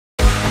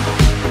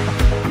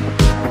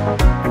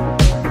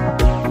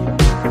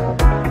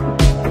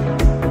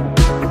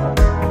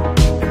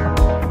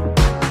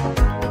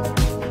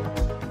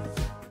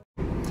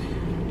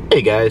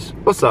Hey guys,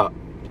 what's up?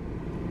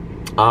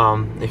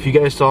 If you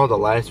guys saw the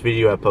last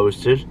video I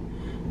posted,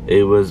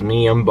 it was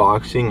me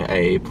unboxing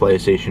a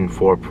PlayStation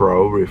 4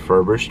 Pro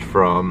refurbished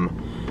from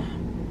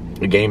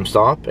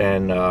GameStop,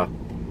 and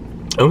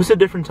it was a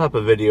different type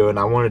of video, and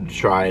I wanted to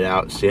try it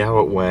out, see how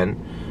it went.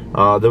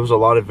 There was a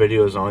lot of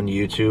videos on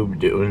YouTube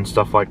doing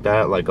stuff like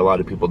that, like a lot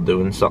of people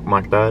doing something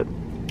like that,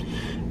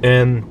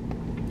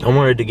 and I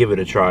wanted to give it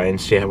a try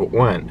and see how it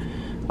went.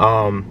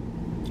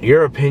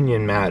 Your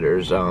opinion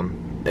matters.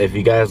 If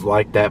you guys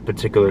like that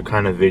particular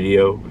kind of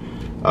video,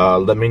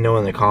 let me know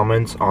in the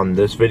comments on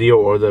this video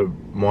or the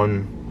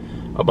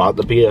one about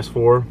the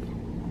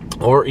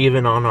PS4, or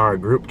even on our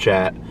group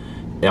chat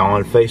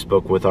on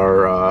Facebook with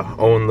our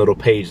own little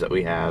page that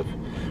we have,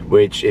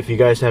 which, if you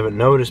guys haven't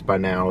noticed by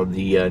now,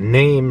 the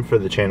name for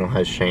the channel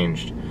has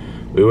changed.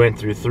 We went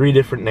through 3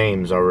 different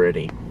names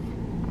already.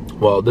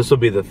 Well, this will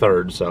be the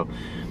 3rd. So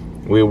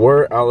we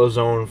were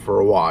Allozone for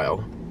a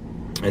while,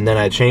 and then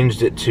I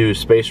changed it to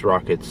Space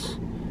Rockets,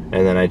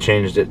 and then I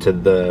changed it to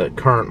the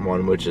current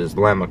one, which is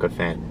Lamika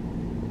Fam.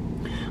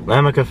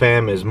 Lamika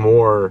Fam is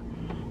more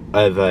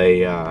of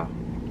a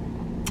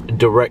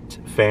direct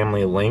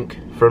family link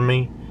for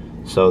me,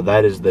 so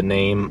that is the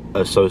name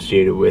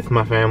associated with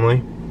my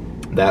family.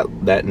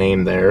 That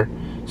name there.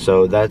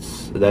 So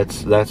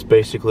that's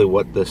basically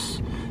what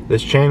this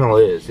channel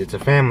is. It's a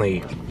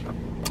family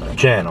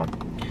channel,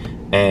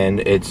 and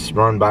it's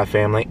run by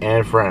family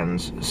and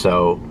friends.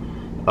 So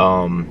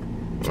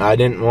I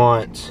didn't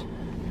want.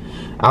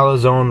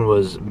 Allozone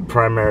was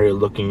primarily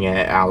looking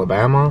at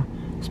Alabama.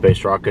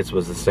 Space Rockets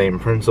was the same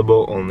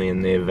principle, only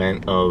in the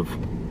event of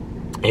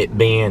it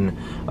being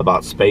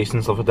about space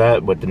and stuff like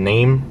that. But the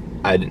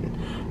name, I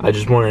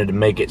just wanted to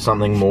make it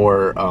something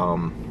more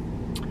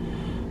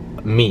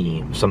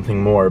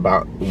something more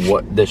about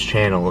what this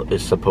channel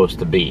is supposed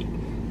to be.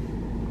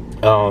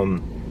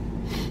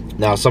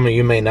 Now, some of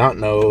you may not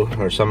know,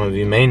 or some of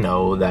you may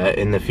know, that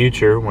in the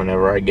future,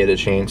 whenever I get a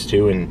chance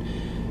to and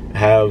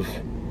have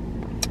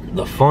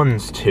the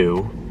funds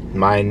to,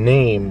 my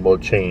name will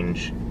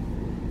change,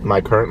 my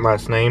current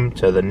last name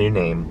to the new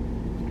name,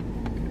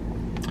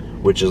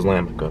 which is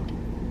Lamika.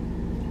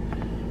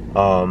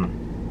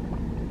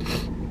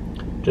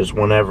 Just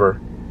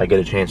whenever I get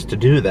a chance to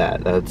do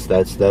that, that's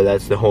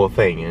the whole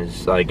thing.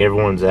 Is like,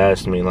 everyone's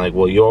asked me, like,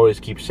 well, you always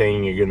keep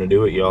saying you're gonna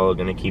do it, y'all are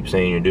gonna keep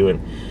saying you're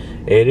doing.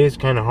 It is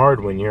kind of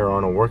hard when you're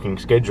on a working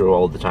schedule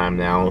all the time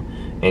now,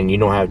 and you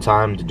don't have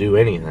time to do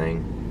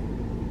anything.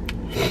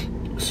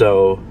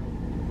 So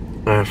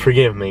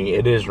forgive me,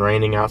 it is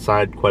raining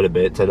outside quite a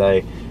bit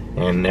today,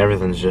 and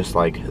everything's just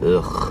like,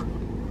 ugh.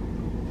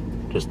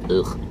 Just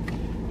ugh.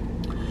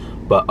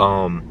 But,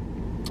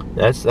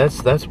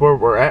 that's where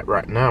we're at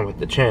right now with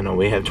the channel.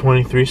 We have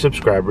 23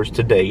 subscribers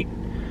to date,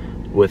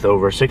 with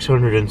over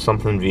 600 and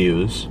something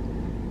views.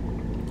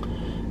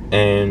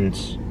 And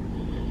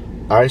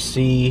I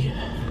see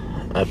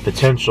a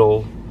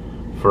potential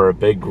for a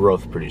big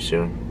growth pretty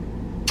soon.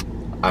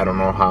 I don't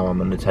know how I'm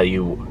going to tell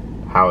you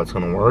how it's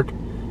going to work,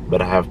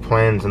 but I have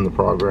plans in the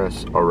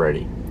progress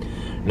already.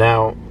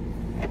 Now,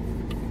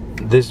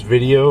 this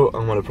video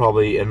I'm going to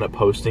probably end up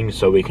posting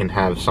so we can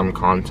have some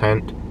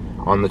content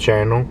on the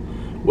channel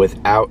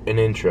without an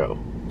intro.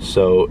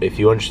 So if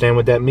you understand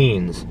what that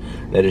means,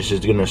 that is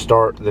just going to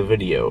start the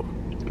video,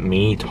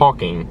 me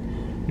talking,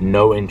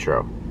 no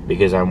intro,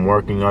 because I'm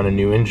working on a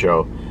new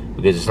intro,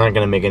 because it's not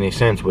going to make any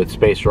sense with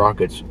Space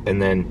Rockets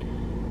and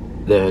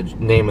then the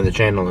name of the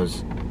channel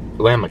is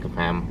Lamika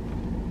Fam.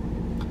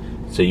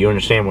 So you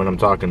understand what I'm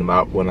talking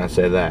about when I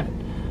say that.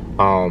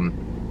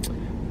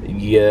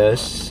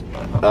 Yes,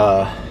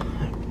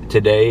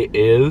 today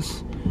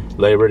is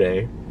Labor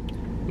Day,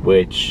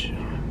 which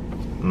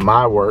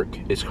my work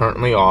is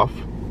currently off.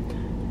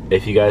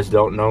 If you guys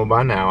don't know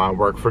by now, I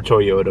work for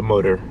Toyota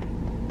Motor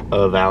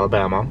of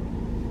Alabama.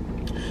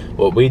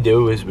 What we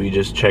do is we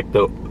just check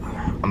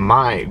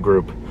my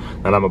group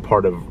that I'm a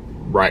part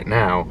of right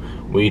now,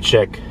 we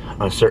check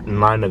a certain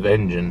line of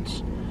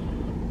engines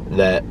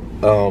that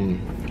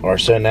are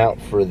sent out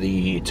for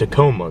the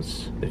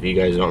Tacomas. If you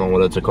guys don't know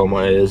what a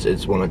Tacoma is,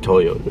 it's one of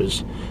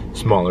Toyota's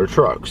smaller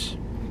trucks.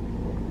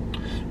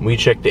 We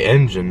check the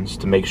engines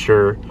to make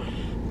sure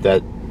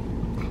that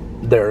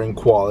they're in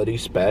quality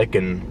spec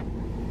and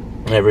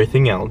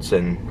everything else,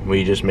 and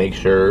we just make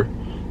sure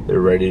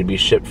they're ready to be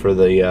shipped for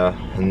the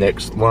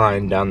next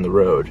line down the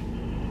road.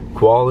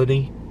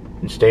 Quality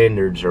and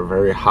standards are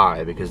very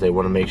high because they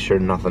want to make sure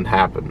nothing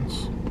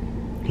happens.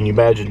 Can you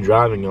imagine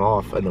driving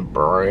off in a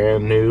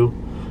brand new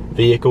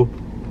vehicle?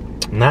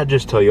 Not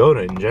just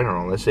Toyota in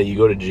general. Let's say you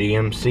go to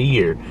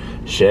GMC or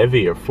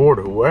Chevy or Ford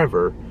or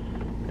whoever,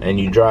 and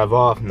you drive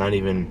off, not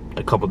even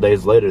a couple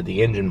days later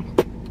the engine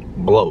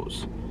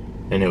blows,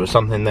 and it was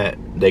something that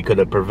they could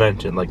have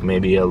prevented, like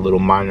maybe a little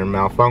minor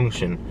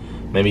malfunction,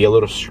 maybe a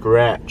little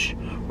scratch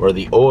where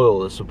the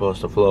oil is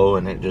supposed to flow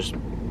and it just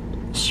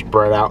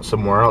spread out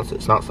somewhere else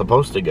it's not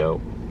supposed to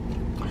go.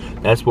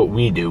 That's what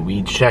we do.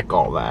 We check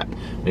all that.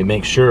 We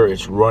make sure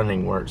it's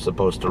running where it's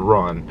supposed to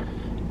run,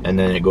 and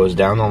then it goes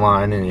down the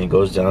line and it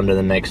goes down to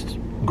the next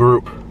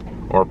group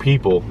or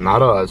people,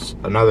 not us,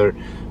 another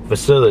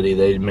facility.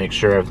 They make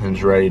sure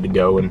everything's ready to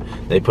go, and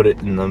they put it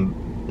in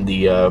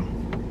the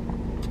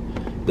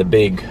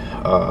big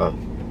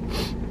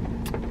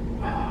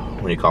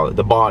what do you call it,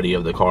 the body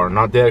of the car,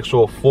 not the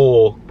actual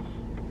full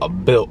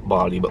built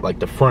body, but like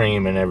the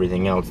frame and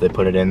everything else. They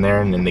put it in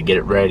there, and then they get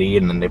it ready,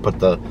 and then they put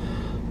the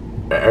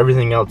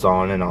everything else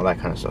on and all that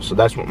kind of stuff. So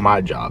that's what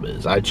my job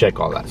is. I check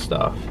all that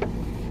stuff.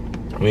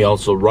 We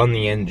also run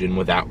the engine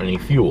without any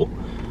fuel,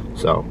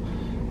 so,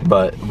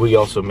 but we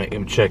also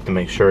check to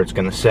make sure it's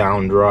going to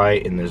sound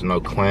right and there's no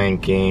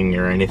clanking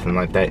or anything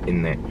like that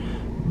in there.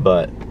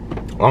 But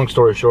long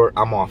story short,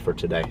 I'm off for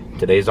today.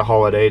 Today's a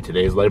holiday.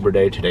 Today's Labor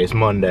Day. Today's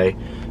Monday,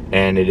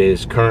 and it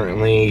is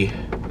currently,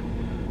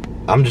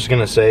 I'm just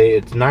gonna say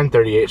it's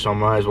 9:38, so I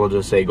might as well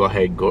just say go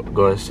ahead,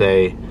 go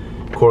say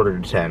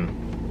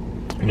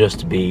 9:45, just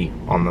to be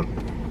on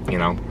the, you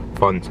know,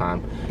 fun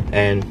time.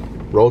 And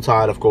Roll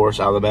Tide, of course,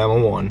 Alabama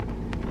won.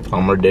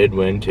 Homer did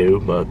win too,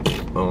 but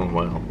oh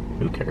well,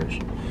 who cares?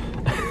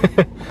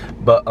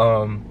 But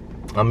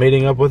I'm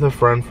meeting up with a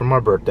friend for my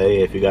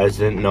birthday. If you guys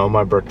didn't know,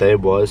 my birthday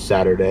was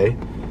Saturday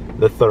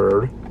the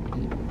 3rd.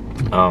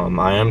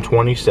 I am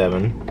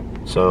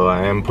 27, so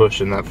I am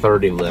pushing that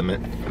 30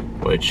 limit,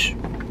 which,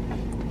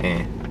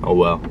 oh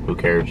well, who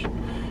cares?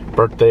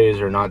 Birthdays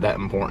are not that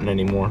important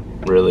anymore,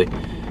 really.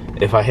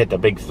 If I hit the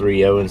big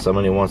 3-0 and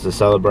somebody wants to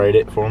celebrate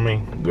it for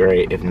me,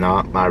 great. If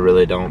not, I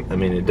really don't. I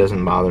mean, it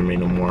doesn't bother me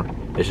no more.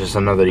 It's just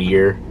another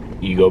year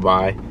you go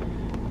by.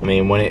 I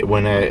mean,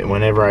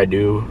 whenever I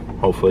do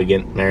hopefully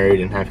get married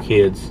and have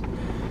kids,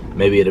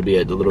 maybe it'll be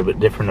a little bit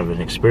different of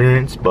an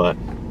experience, but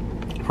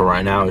for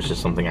right now, it's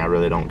just something I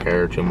really don't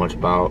care too much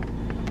about.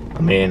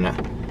 I mean,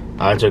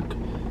 I took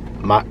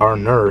our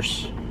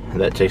nurse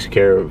that takes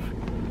care of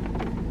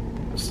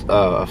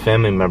a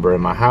family member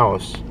in my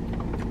house.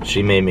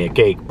 She made me a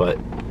cake, but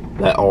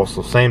that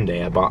also same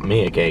day I bought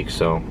me a cake.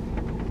 So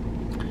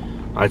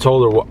I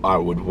told her what I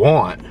would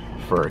want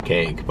for a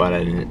cake, but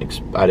I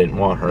didn't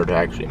want her to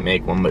actually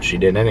make one, but she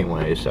did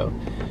anyway. So,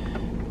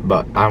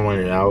 but I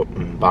went out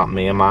and bought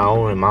me my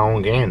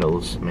own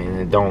candles. I mean,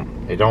 it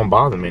don't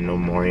bother me no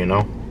more, you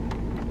know.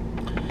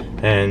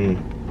 And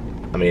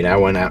I mean, I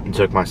went out and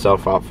took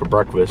myself out for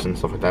breakfast and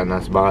stuff like that, and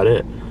that's about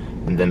it.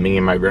 And then me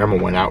and my grandma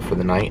went out for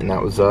the night, and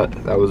that was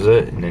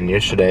it. And then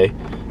yesterday,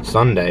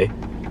 Sunday,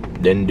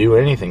 didn't do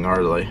anything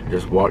hardly.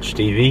 Just watched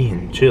TV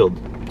and chilled.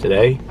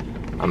 Today,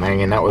 I'm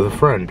hanging out with a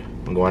friend.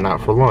 I'm going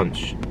out for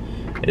lunch.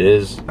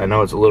 I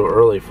know it's a little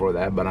early for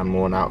that, but I'm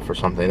going out for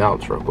something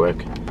else real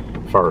quick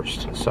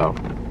first. So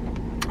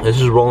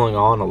this is rolling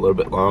on a little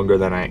bit longer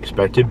than I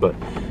expected, but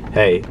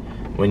hey,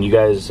 when you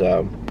guys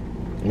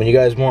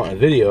want a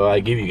video, I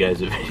give you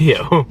guys a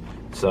video.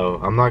 So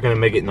I'm not gonna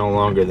make it no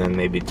longer than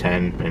maybe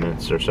 10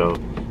 minutes or so.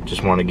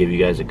 Just want to give you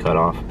guys a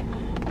cutoff.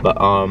 But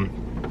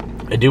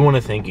I do want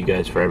to thank you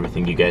guys for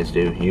everything you guys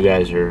do. You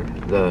guys are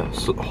the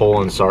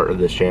whole and start of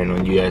this channel,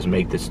 and you guys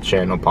make this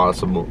channel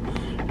possible,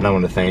 and I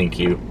want to thank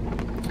you.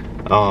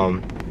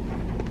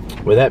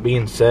 With that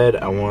being said,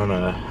 I want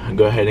to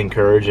go ahead and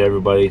encourage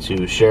everybody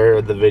to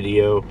share the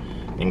video,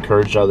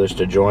 encourage others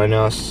to join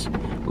us,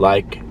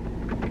 like,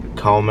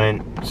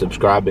 comment,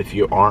 subscribe if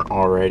you aren't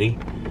already,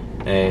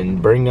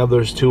 and bring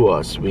others to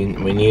us. We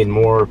need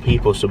more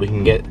people so we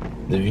can get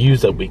the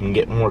views up, we can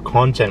get more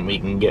content, we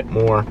can get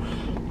more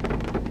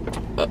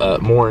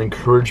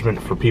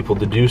encouragement for people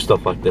to do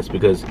stuff like this.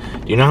 Because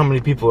do you know how many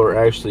people are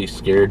actually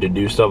scared to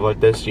do stuff like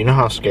this? Do you know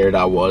how scared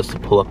I was to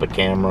pull up a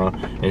camera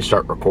and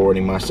start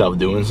recording myself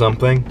doing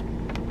something?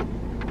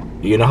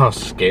 Do you know how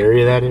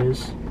scary that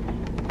is?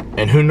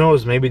 And who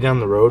knows, maybe down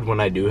the road when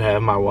I do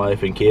have my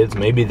wife and kids,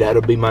 maybe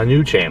that'll be my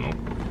new channel.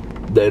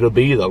 That'll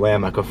be the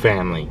Lamica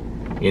family.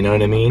 You know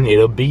what I mean?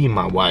 It'll be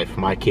my wife,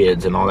 my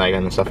kids, and all that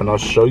kind of stuff, and I'll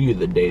show you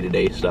the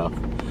day-to-day stuff.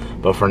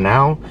 But for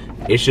now,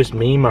 it's just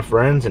me, my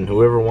friends, and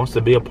whoever wants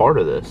to be a part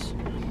of this.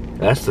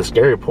 That's the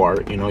scary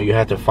part, you know. You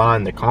have to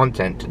find the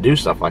content to do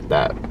stuff like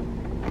that.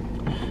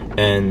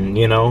 And,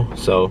 you know,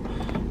 so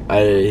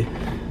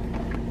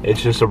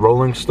it's just a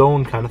rolling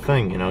stone kind of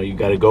thing, you know. You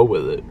got to go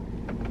with it.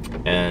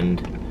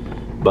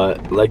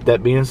 But like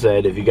that being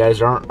said, if you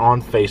guys aren't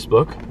on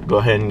Facebook, go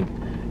ahead and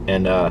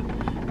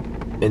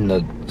in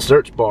the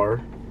search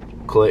bar,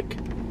 click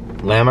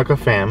Lamica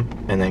Fam,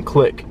 and then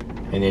click,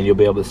 and then you'll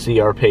be able to see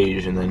our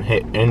page, and then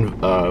hit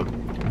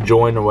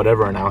join or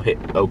whatever, and I'll hit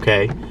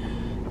OK.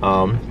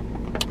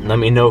 Let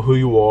me know who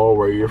you are,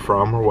 where you're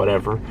from, or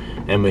whatever,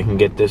 and we can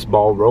get this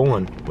ball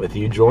rolling with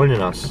you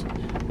joining us.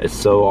 It's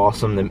so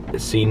awesome to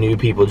see new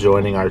people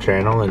joining our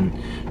channel and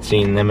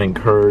seeing them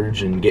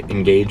encourage and get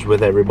engaged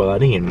with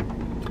everybody. And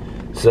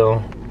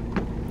so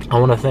I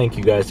want to thank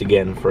you guys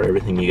again for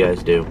everything you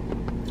guys do.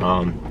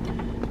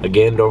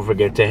 Again, don't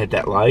forget to hit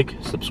that like,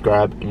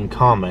 subscribe, and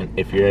comment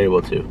if you're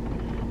able to.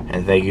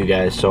 And thank you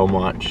guys so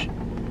much.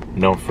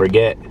 Don't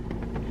forget,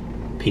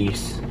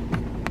 peace.